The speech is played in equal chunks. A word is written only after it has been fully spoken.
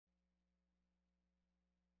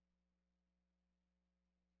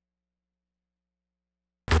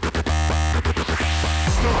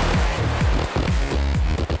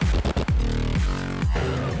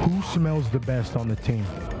smells the best on the team?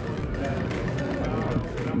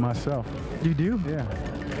 Myself. You do? Yeah.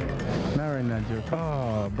 Not right now, Joe.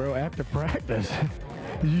 Oh, bro, after practice.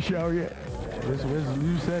 Did you shower yet?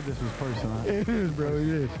 You said this was personal. It is, bro. It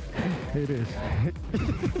is. It is.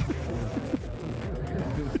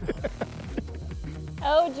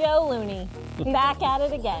 Oh, Joe Looney, back at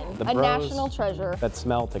it again. A national treasure. That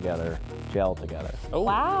smell together, gel together. Oh,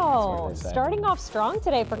 wow, starting off strong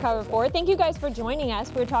today for Cover 4. Thank you guys for joining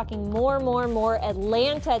us. We're talking more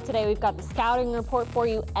Atlanta today. We've got the scouting report for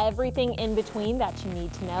you, everything in between that you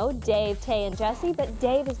need to know. Dave, Tay, and Jesse, but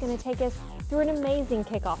Dave is going to take us through an amazing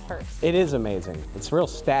kickoff first. It is amazing. It's real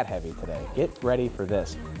stat heavy today. Get ready for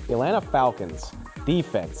this. The Atlanta Falcons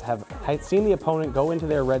defense have seen the opponent go into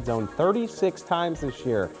their red zone 36 times this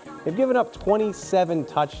year. They've given up 27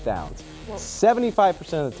 touchdowns. 75%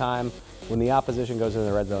 of the time when the opposition goes into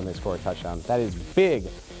the red zone, they score a touchdown. That is big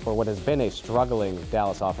for what has been a struggling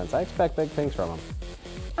Dallas offense. I expect big things from them.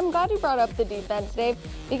 I'm glad you brought up the defense, Dave,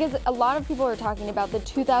 because a lot of people are talking about the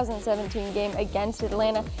 2017 game against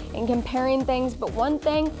Atlanta and comparing things, but one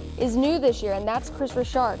thing is new this year, and that's Chris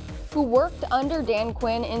Richard, who worked under Dan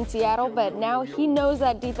Quinn in Seattle, but now he knows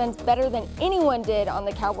that defense better than anyone did on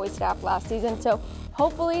the Cowboys staff last season, so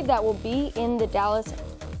hopefully that will be in the Dallas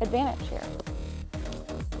advantage here.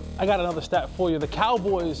 I got another stat for you. The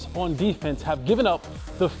Cowboys on defense have given up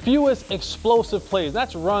the fewest explosive plays.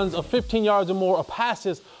 That's runs of 15 yards or more, or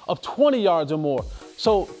passes of 20 yards or more.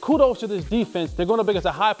 So kudos to this defense. They're going up against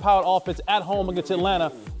a high-powered offense at home against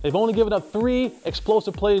Atlanta. They've only given up 3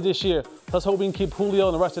 explosive plays this year. Let's hope we can keep Julio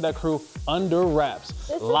and the rest of that crew under wraps.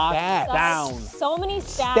 Locked down. So many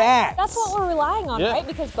stats. That's what we're relying on, right?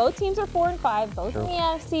 Because both teams are 4 and 5, both in the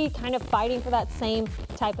NFC, kind of fighting for that same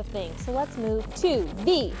type of thing. So let's move to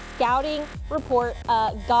the scouting report.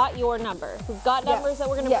 Got your number. We've got numbers that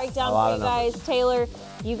we're going to break down for you guys. Taylor,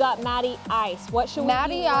 you got Matty Ice. What should we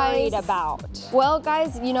be worried about? Well,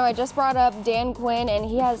 guys, you know, I just brought up Dan Quinn, and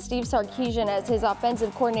he has Steve Sarkisian as his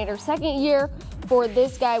offensive coordinator. Second year for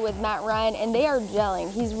this guy with Matt Ryan, and they are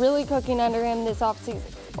gelling. He's really cooking under him this offseason,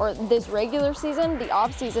 or this regular season. The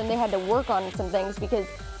offseason, they had to work on some things because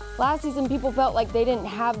last season people felt like they didn't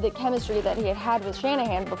have the chemistry that he had had with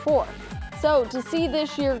Shanahan before. So to see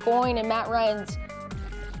this year going in Matt Ryan's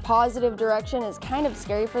positive direction is kind of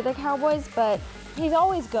scary for the Cowboys, but he's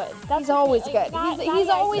always good. He's always good. He's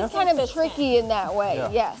always kind of tricky in that way,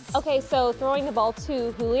 yes. Okay, so throwing the ball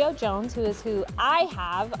to Julio Jones, who is who I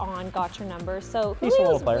have on Got Your Number. So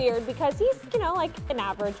Julio's weird because he's, you know, like an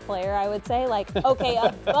average player, I would say. Like, okay,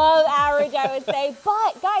 above average, I would say.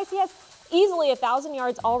 But, guys, he has easily 1,000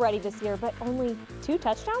 yards already this year, but only 2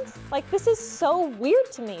 touchdowns? Like, this is so weird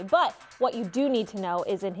to me. But what you do need to know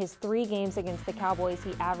is in his 3 games against the Cowboys,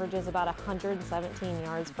 he averages about 117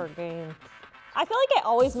 yards per game. I feel like I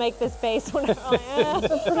always make this face when I'm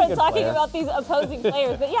talking about these opposing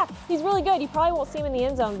players. But yeah, he's really good. You probably won't see him in the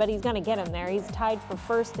end zone, but he's going to get him there. He's tied for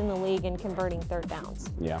 1st in the league in converting 3rd downs.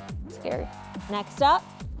 Yeah. Scary. Next up,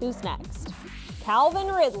 who's next? Calvin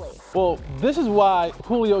Ridley. Well, this is why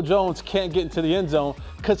Julio Jones can't get into the end zone,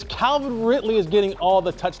 because Calvin Ridley is getting all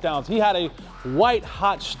the touchdowns. He had a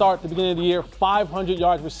white-hot start at the beginning of the year, 500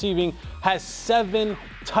 yards receiving, has 7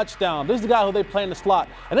 touchdowns. This is the guy who they play in the slot.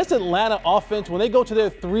 And this Atlanta offense, when they go to their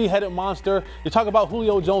 3-headed monster, you talk about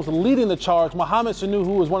Julio Jones leading the charge, Mohamed Sanu,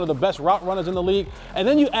 who is one of the best route runners in the league, and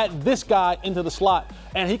then you add this guy into the slot,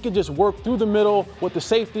 and he can just work through the middle with the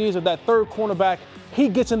safeties of that 3rd cornerback. He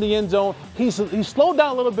gets in the end zone. He's slowed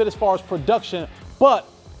down a little bit as far as production, but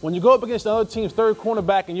when you go up against another team's 3rd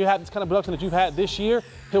cornerback and you have this kind of production that you've had this year,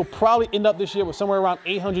 he'll probably end up this year with somewhere around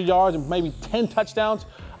 800 yards and maybe 10 touchdowns.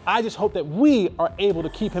 I just hope that we are able to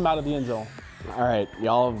keep him out of the end zone. All right,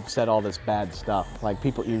 y'all have said all this bad stuff. Like,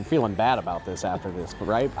 people, you're feeling bad about this after this, but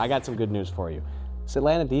right? I got some good news for you. This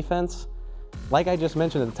Atlanta defense, like I just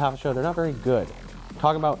mentioned at the top of the show, they're not very good.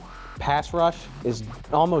 Talking about pass rush is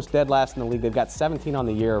almost dead last in the league. They've got 17 on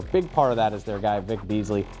the year. A big part of that is their guy, Vic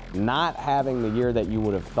Beasley, not having the year that you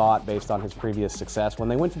would have thought based on his previous success. When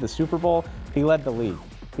they went to the Super Bowl, he led the league.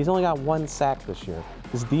 He's only got 1 sack this year.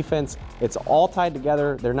 His defense, it's all tied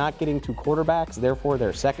together. They're not getting 2 quarterbacks, therefore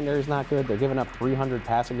their secondary is not good. They're giving up 300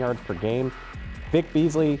 passing yards per game. Vic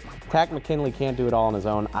Beasley, Takk McKinley can't do it all on his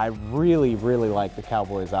own. I really, really like the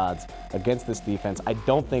Cowboys' odds against this defense. I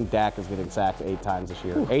don't think Dak is getting sacked 8 times this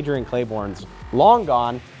year. Adrian Claiborne's long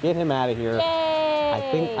gone. Get him out of here. Yay!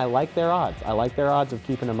 I think I like their odds. I like their odds of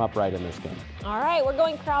keeping him upright in this game. All right, we're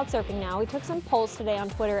going crowd surfing now. We took some polls today on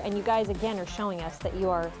Twitter, and you guys, again, are showing us that you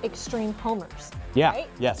are extreme homers. Yeah, right?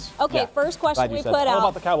 Yes. Okay, yeah. first question we put What out.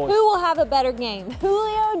 about the Cowboys? Who will have a better game,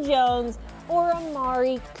 Julio Jones or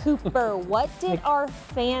Amari Cooper? What did our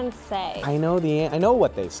fans say? I know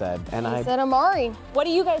what they said, and He I said Amari. What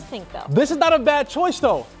do you guys think, though? This is not a bad choice,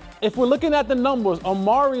 though. If we're looking at the numbers,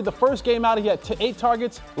 Amari, the first game out, he had 8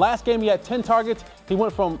 targets. Last game, he had 10 targets. He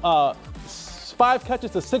went from 5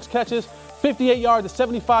 catches to 6 catches, 58 yards to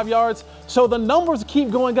 75 yards. So the numbers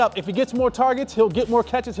keep going up. If he gets more targets, he'll get more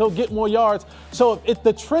catches, he'll get more yards. So if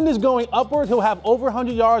the trend is going upward, he'll have over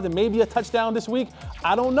 100 yards and maybe a touchdown this week.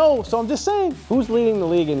 I don't know. So I'm just saying. Who's leading the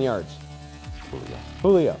league in yards?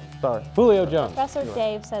 Julio. Sorry. Julio Jones. Professor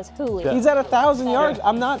Dave says Julio. He's at 1,000 yards.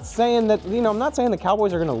 I'm not saying that, I'm not saying the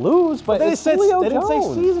Cowboys are going to lose, but They it's didn't Julio say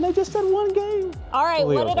Jones. season, they just said 1 game. All right,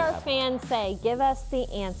 Julio's what did our gonna fans say? Give us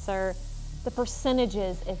the answer. The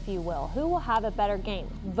percentages, if you will. Who will have a better game?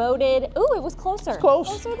 Voted. Ooh, it was closer. It's close.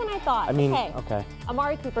 Closer than I thought. I mean, okay. okay.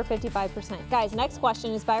 Amari Cooper, 55%. Guys, next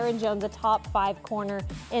question. Is Byron Jones a top 5 corner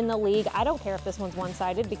in the league? I don't care if this one's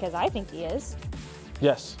one-sided because I think he is.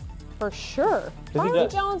 Yes. For sure. he Byron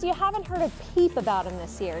does. Jones, you haven't heard a peep about him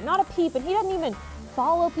this year. Not a peep, and he doesn't even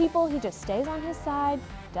follow people. He just stays on his side,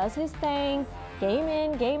 does his thing, game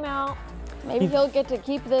in, game out. Maybe he'll get to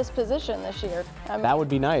keep this position this year. I mean, That would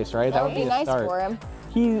be nice, right? that would be a nice start. for him.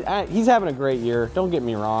 He's having a great year. Don't get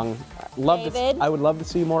me wrong. David? I would love to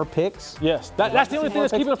see more picks. Yes. That's the only thing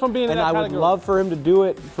that's keeping him from being in And that I would category. love for him to do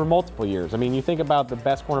it for multiple years. I mean, you think about the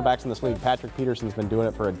best cornerbacks in this league. Patrick Peterson's been doing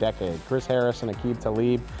it for a decade. Chris Harris and Aqib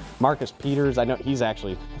Talib. Marcus Peters, I know he's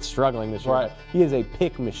actually struggling this year. Right. But he is a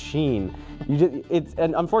pick machine.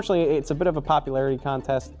 And unfortunately, it's a bit of a popularity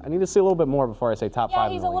contest. I need to see a little bit more before I say top 5 Yeah,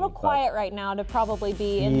 in he's the a little league, but quiet right now to probably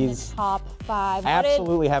be in the he's top 5.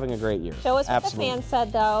 Absolutely having a great year. Show us what Absolutely. the fans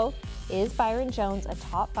said, though. Is Byron Jones a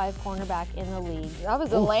top 5 cornerback in the league? That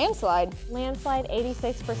was a landslide. Landslide,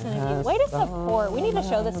 86% of you. Way to support. We need to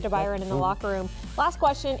show this to Byron in the locker room. Last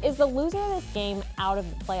question. Is the loser of this game out of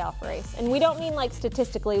the playoff race? And we don't mean like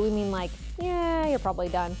statistically. We mean like, yeah, you're probably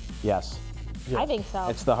done. Yes. I think so.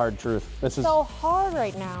 It's the hard truth. This is so hard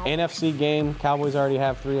right now. NFC game. Cowboys already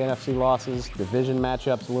have 3 NFC losses. Division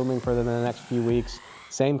matchups looming for them in the next few weeks.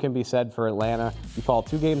 Same can be said for Atlanta. You fall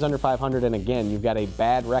 2 games under 500, and again, you've got a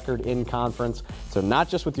bad record in conference. So not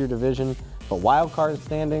just with your division, but wild card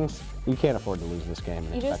standings, you can't afford to lose this game.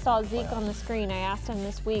 You just saw Zeke on the screen. I asked him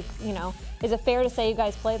this week, is it fair to say you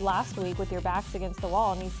guys played last week with your backs against the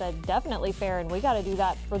wall? And he said, definitely fair, and we got to do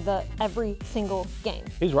that for every single game.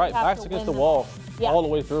 He's right. We have Backs to against win the wall Yeah. all the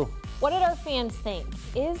way through. What did our fans think?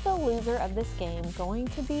 Is the loser of this game going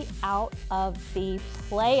to be out of the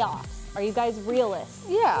playoffs? Are you guys realists?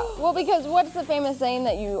 Yeah, well, because what's the famous saying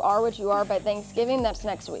that you are what you are by Thanksgiving? That's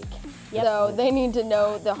next week. Yep. So they need to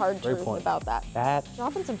know the hard Great truth point. about that. That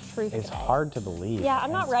Dropping some truth is today. hard to believe. Yeah,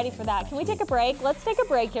 I'm not ready for that. Can we take a break? Let's take a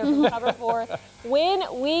break here from Cover 4. When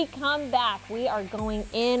we come back, we are going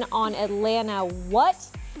in on Atlanta. What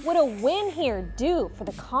would a win here do for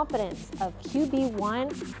the confidence of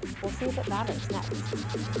QB1? We'll see if it matters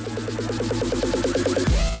next.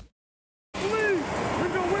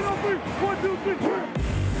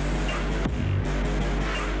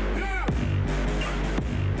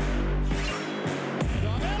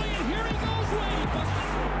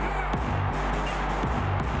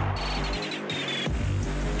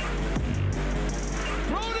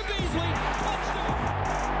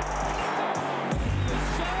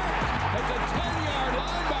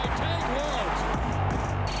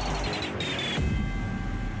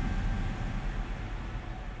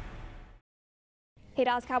 Hey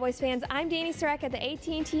Dallas Cowboys fans, I'm Danny Sarek at the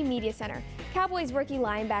AT&T Media Center. Cowboys rookie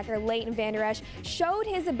linebacker Leighton Vander Esch showed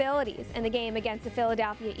his abilities in the game against the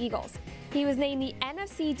Philadelphia Eagles. He was named the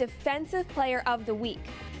NFC Defensive Player of the Week.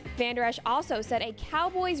 Vander Esch also set a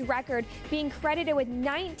Cowboys record, being credited with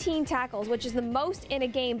 19 tackles, which is the most in a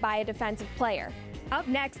game by a defensive player. Up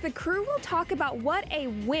next, the crew will talk about what a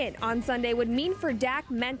win on Sunday would mean for Dak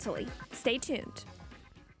mentally. Stay tuned.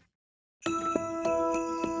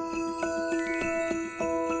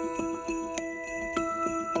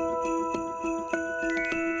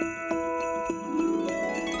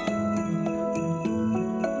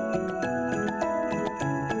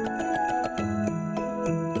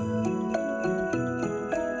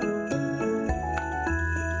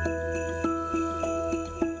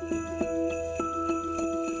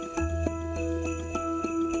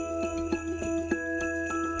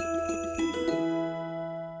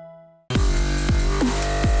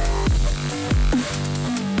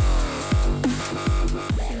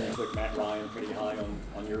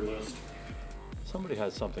 Somebody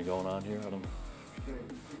has something going on here. I don't know.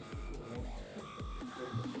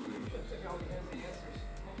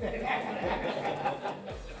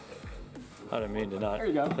 I didn't mean to not. There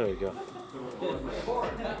you go. There you go.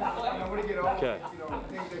 Okay.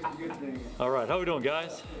 All right, how we doing,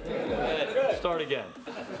 guys? Start again.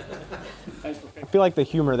 I feel like the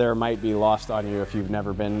humor there might be lost on you if you've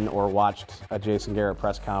never been or watched a Jason Garrett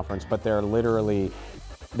press conference, but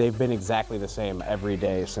they've been exactly the same every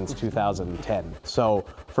day since 2010. So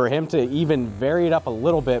for him to even vary it up a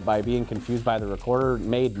little bit by being confused by the recorder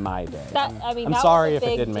made my day. I'm sorry if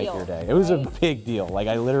it didn't make your day. It was a big deal. Like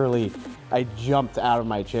I jumped out of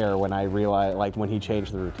my chair when I realized, like when he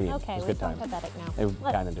changed the routine. Okay, it was we a good time. pathetic now. It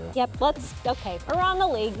kind of do. Yep, okay, around the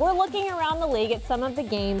league. We're looking around the league at some of the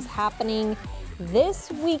games happening this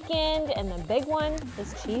weekend, and the big one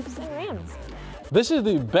is Chiefs and Rams. This is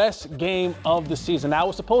the best game of the season. Now, it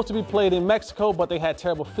was supposed to be played in Mexico, but they had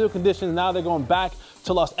terrible field conditions. Now they're going back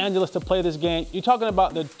to Los Angeles to play this game. You're talking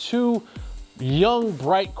about the two young,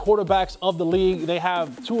 bright quarterbacks of the league. They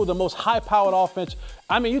have two of the most high-powered offense.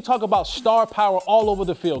 I mean, you talk about star power all over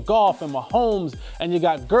the field. Goff and Mahomes, and you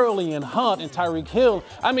got Gurley and Hunt and Tyreek Hill.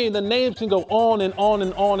 I mean, the names can go on and on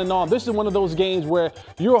and on and on. This is one of those games where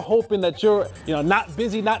you're hoping that you're, not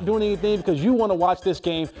busy, not doing anything because you want to watch this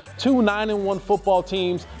game. Two 9-1 football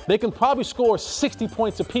teams. They can probably score 60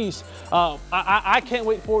 points apiece. I can't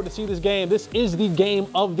wait forward to see this game. This is the game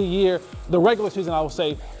of the year, the regular season, I will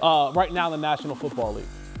say, right now in the National Football League.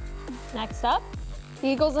 Next up,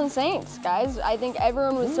 Eagles and Saints, guys. I think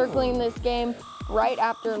everyone was circling this game right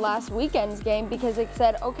after last weekend's game because it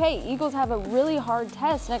said, okay, Eagles have a really hard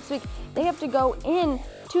test next week. They have to go in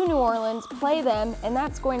to New Orleans, play them, and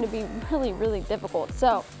that's going to be really, really difficult.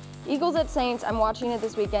 So, Eagles at Saints, I'm watching it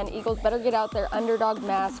this weekend. Eagles better get out their underdog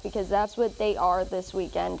mask because that's what they are this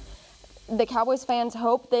weekend. The Cowboys fans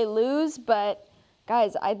hope they lose, but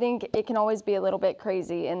guys, I think it can always be a little bit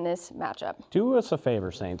crazy in this matchup. Do us a favor,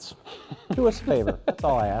 Saints. Do us a favor. That's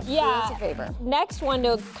all I ask. Yeah. Do us a favor. Next one to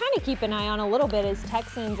kind of keep an eye on a little bit is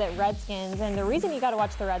Texans at Redskins. And the reason you got to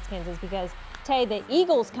watch the Redskins is because, Tay, the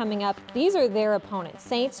Eagles coming up, these are their opponents.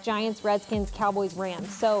 Saints, Giants, Redskins, Cowboys,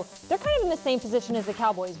 Rams. So they're kind of in the same position as the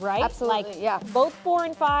Cowboys, right? Absolutely, yeah. Both 4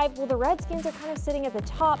 and 5. Well, the Redskins are kind of sitting at the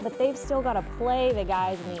top, but they've still got to play the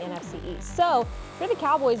guys in the NFC East. So for the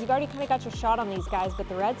Cowboys, you've already kind of got your shot on these guys, but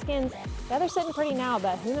the Redskins, yeah, they're sitting pretty now,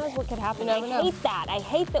 but who knows what could happen. I hate that. I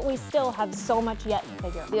hate that we still have so much yet to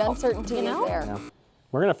figure out. The uncertainty is there. Yeah.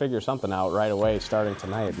 We're going to figure something out right away starting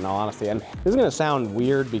tonight, in all honesty. And this is going to sound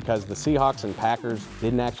weird because the Seahawks and Packers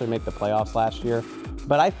didn't actually make the playoffs last year,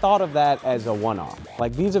 but I thought of that as a one-off.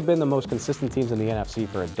 Like, these have been the most consistent teams in the NFC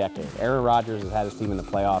for a decade. Aaron Rodgers has had his team in the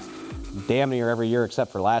playoffs damn near every year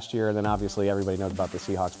except for last year, and then obviously everybody knows about the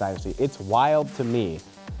Seahawks dynasty. It's wild to me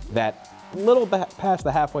that little past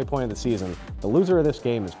the halfway point of the season, the loser of this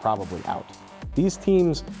game is probably out. These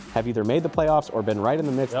teams have either made the playoffs or been right in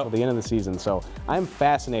the mix until the end of the season. So I'm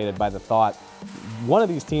fascinated by the thought one of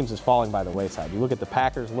these teams is falling by the wayside. You look at the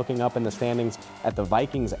Packers looking up in the standings at the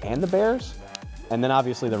Vikings and the Bears. And then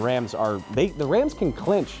obviously the Rams the Rams can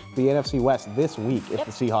clinch the NFC West this week if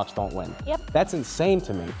the Seahawks don't win. That's insane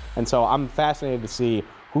to me. And so I'm fascinated to see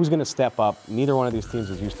who's going to step up. Neither one of these teams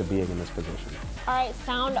is used to being in this position. All right,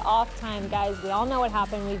 sound off time, guys. We all know what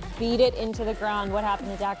happened. We beat it into the ground. What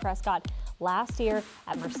happened to Dak Prescott last year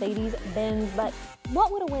at Mercedes-Benz, but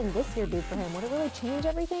what would a win this year do for him? Would it really change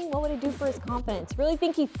everything? What would it do for his confidence? Really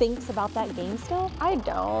think he thinks about that game still? I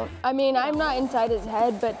don't. I mean, I'm not inside his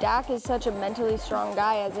head, but Dak is such a mentally strong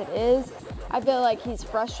guy as it is. I feel like he's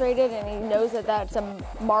frustrated and he knows that that's a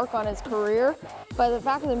mark on his career. But the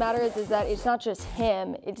fact of the matter is that it's not just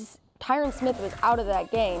him. It's Tyron Smith was out of that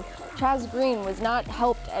game. Chaz Green was not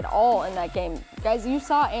helped at all in that game. Guys, you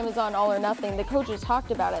saw Amazon All or Nothing. The coaches talked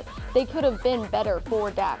about it. They could have been better for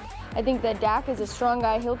Dak. I think that Dak is a strong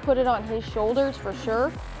guy. He'll put it on his shoulders for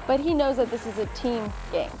sure, but he knows that this is a team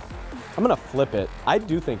game. I'm going to flip it. I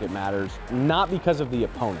do think it matters, not because of the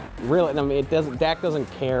opponent. Really, I mean, Dak doesn't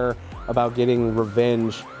care about getting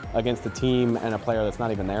revenge against a team and a player that's not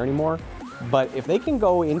even there anymore. But if they can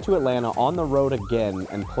go into Atlanta on the road again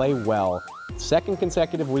and play well, second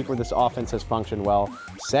consecutive week where this offense has functioned well,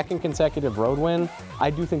 second consecutive road win, I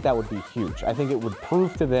do think that would be huge. I think it would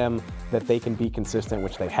prove to them that they can be consistent,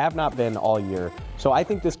 which they have not been all year. So I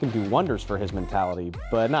think this can do wonders for his mentality,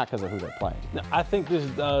 but not because of who they're playing. I think this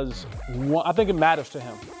does. I think it matters to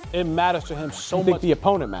him. It matters to him so much. You think the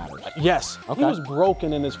opponent matters? Yes. Okay. He was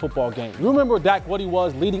broken in this football game. You remember Dak, what he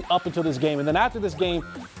was leading up into this game, and then after this game,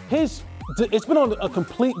 it's been on a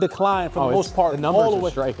complete decline for the most part. The numbers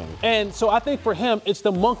are striking. And so I think for him, it's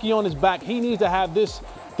the monkey on his back. He needs to have this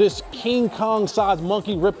this King Kong-sized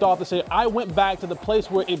monkey ripped off to say, I went back to the place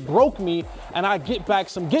where it broke me, and I get back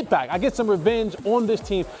some get back. I get some revenge on this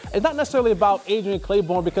team. It's not necessarily about Adrian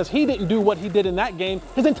Claiborne because he didn't do what he did in that game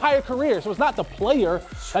his entire career. So it's not the player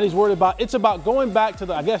that he's worried about. It's about going back to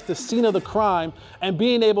the scene of the crime and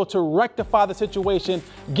being able to rectify the situation,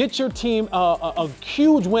 get your team a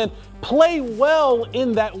huge win, play well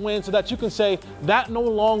in that win so that you can say that no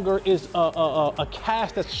longer is a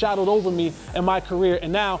cast that's shadowed over me in my career.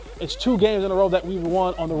 And now it's 2 games in a row that we've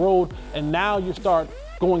won on the road, and now you start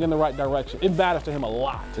going in the right direction. It matters to him a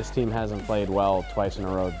lot. This team hasn't played well twice in a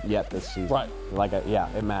row yet this season. Right. Yeah,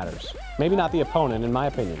 it matters. Maybe not the opponent, in my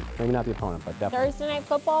opinion. Maybe not the opponent, but definitely. Thursday Night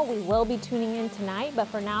Football, we will be tuning in tonight, but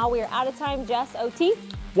for now, we are out of time. Jess, OT?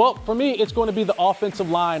 Well, for me, it's going to be the offensive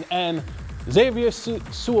line, and Xavier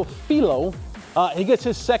Suafilo, he gets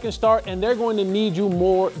his second start, and they're going to need you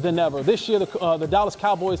more than ever. This year, the Dallas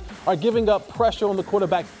Cowboys are giving up pressure on the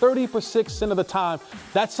quarterback 30% of the time.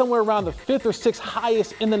 That's somewhere around the 5th or 6th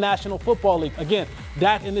highest in the National Football League. Again,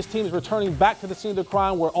 Dak and this team is returning back to the scene of the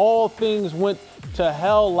crime where all things went to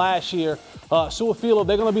hell last year. Suafilo,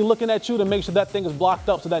 they're going to be looking at you to make sure that thing is blocked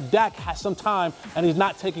up so that Dak has some time and he's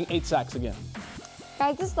not taking 8 sacks again.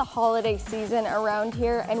 Guys, this is the holiday season around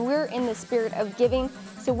here, and we're in the spirit of giving,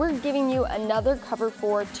 so we're giving you another Cover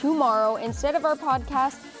 4 tomorrow. Instead of our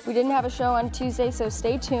podcast, we didn't have a show on Tuesday, so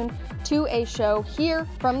stay tuned to a show here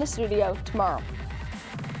from the studio tomorrow.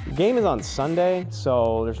 The game is on Sunday,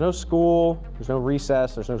 so there's no school, there's no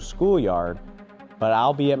recess, there's no schoolyard, but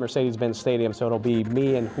I'll be at Mercedes-Benz Stadium, so it'll be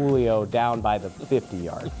me and Julio down by the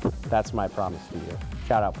 50-yard. That's my promise to you.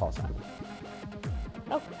 Shout out Paul Simon.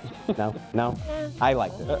 Oh. No? I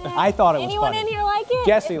liked it. I thought it was Anyone funny. in here like it?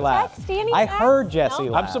 Jesse It's laughed. text, Danny I text? heard Jesse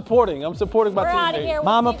No? laugh. I'm supporting my We're out of team. here. We'll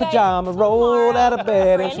Mama see you guys Pajama rolled out of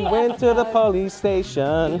bed and she tomorrow. went to the police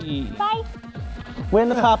station. Bye. When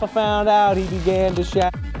the papa found out, he began to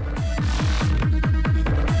shout.